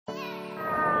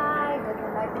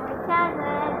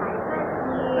channel. Hi,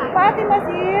 Fathima. Fatima's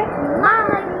here.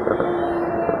 Mama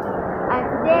here. And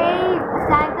today,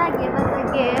 Santa gave us a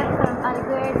gift from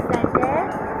Albert Center.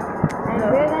 And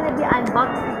we're gonna be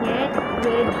unboxing it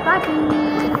with Papi.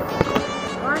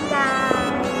 Come on,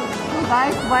 guys. So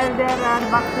guys, while they're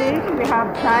unboxing, we have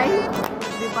chai.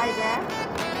 We buy there.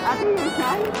 Ate, yung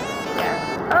chai?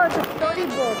 Yeah. Oh, the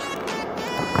storybook.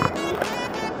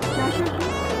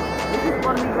 This is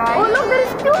for me, guys. Oh, look,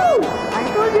 there's two. I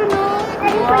told you no.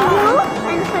 And for you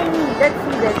and for me. Let's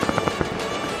see that.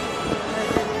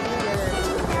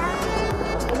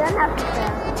 You don't have to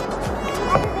tell.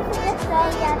 This is the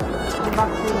story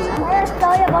Unboxing na. a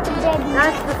story about a baby.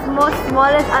 That's the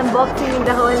smallest unboxing in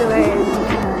the whole world.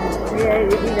 Yeah,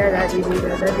 you see that.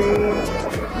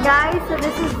 Guys, so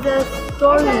this is the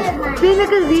story.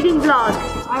 Pinnacle reading vlog.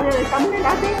 Ate, thumbnail,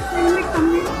 ate. Make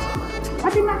thumbnail.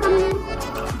 Fatima, thumbnail.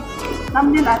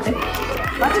 Thumbnail, ate.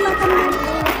 Fatima, thumbnail.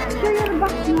 Show your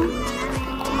box na.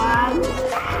 One.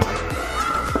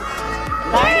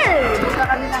 Guys, buka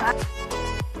kami ng ate.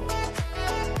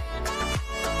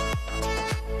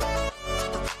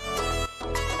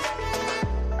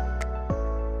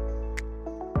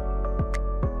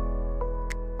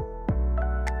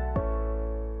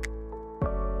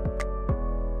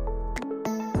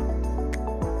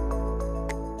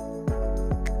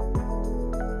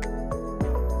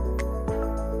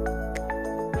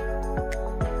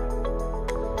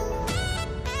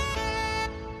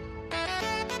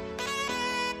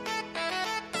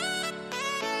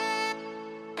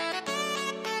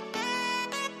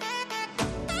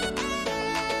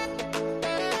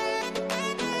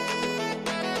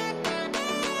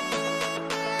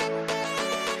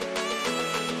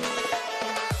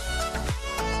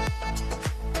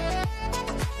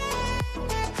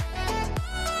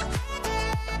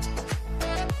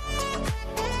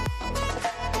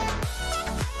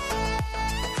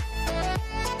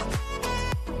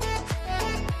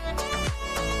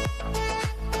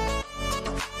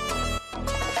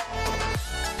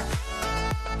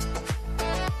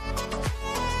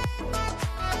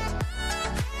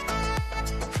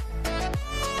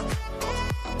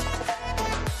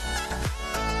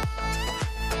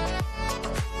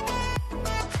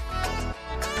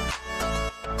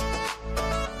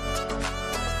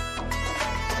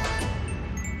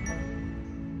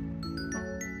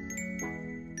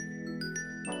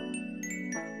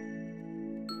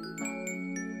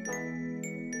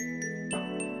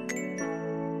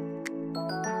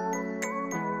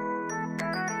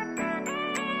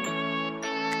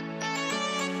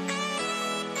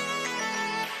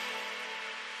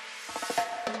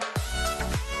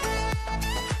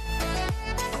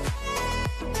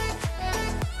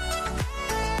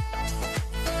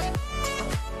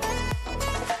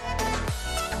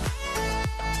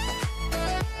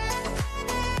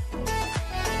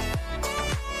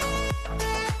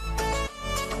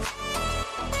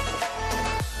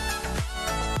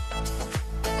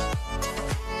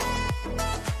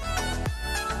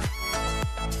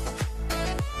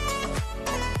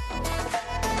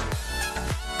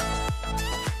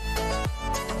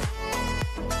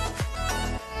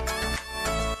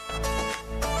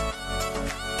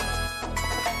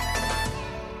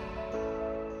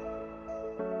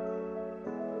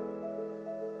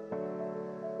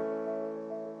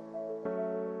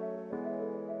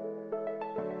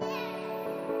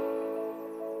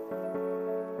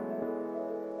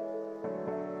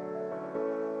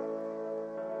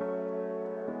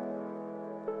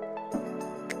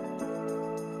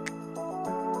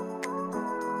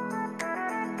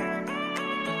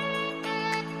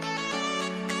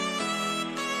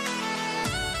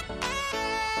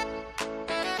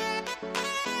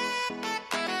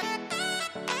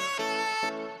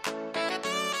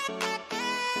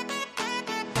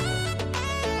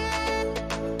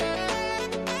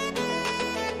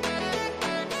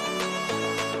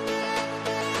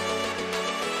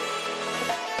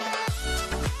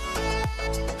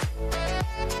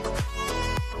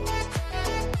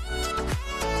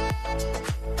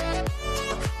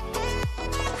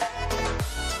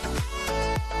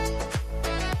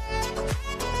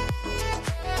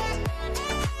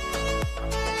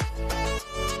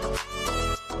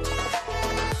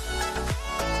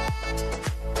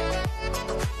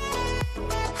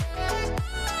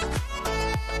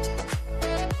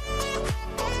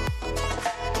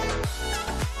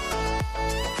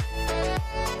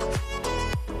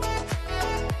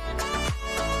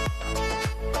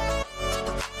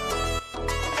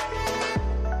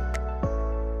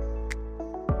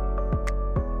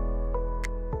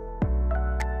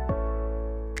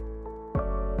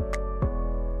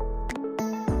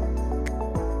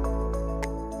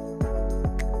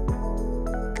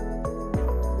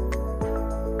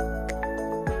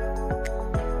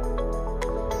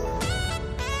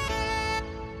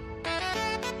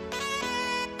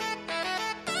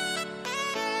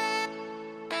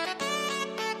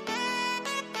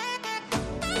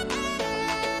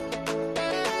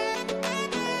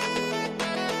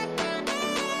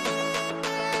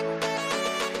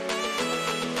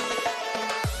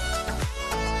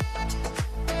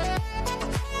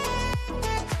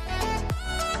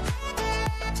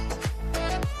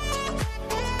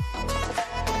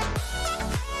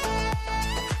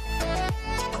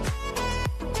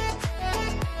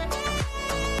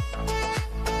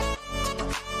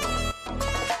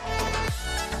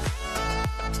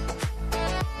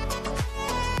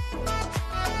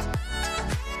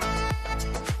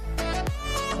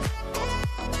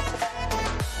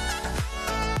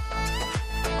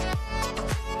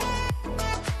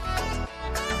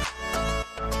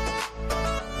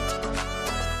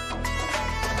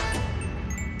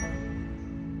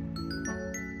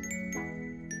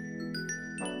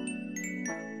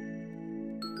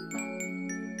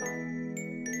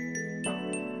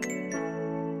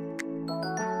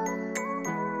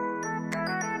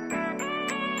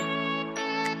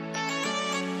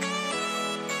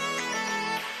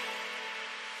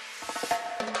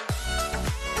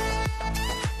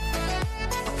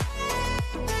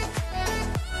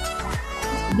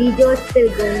 video is still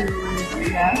going on.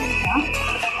 Yeah. Yeah.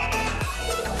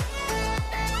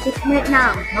 6 minutes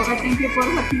now. Okay, thank you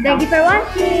for watching. Thank you for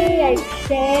watching. And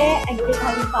share and click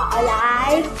on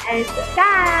alive and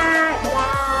subscribe.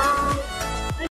 Bye.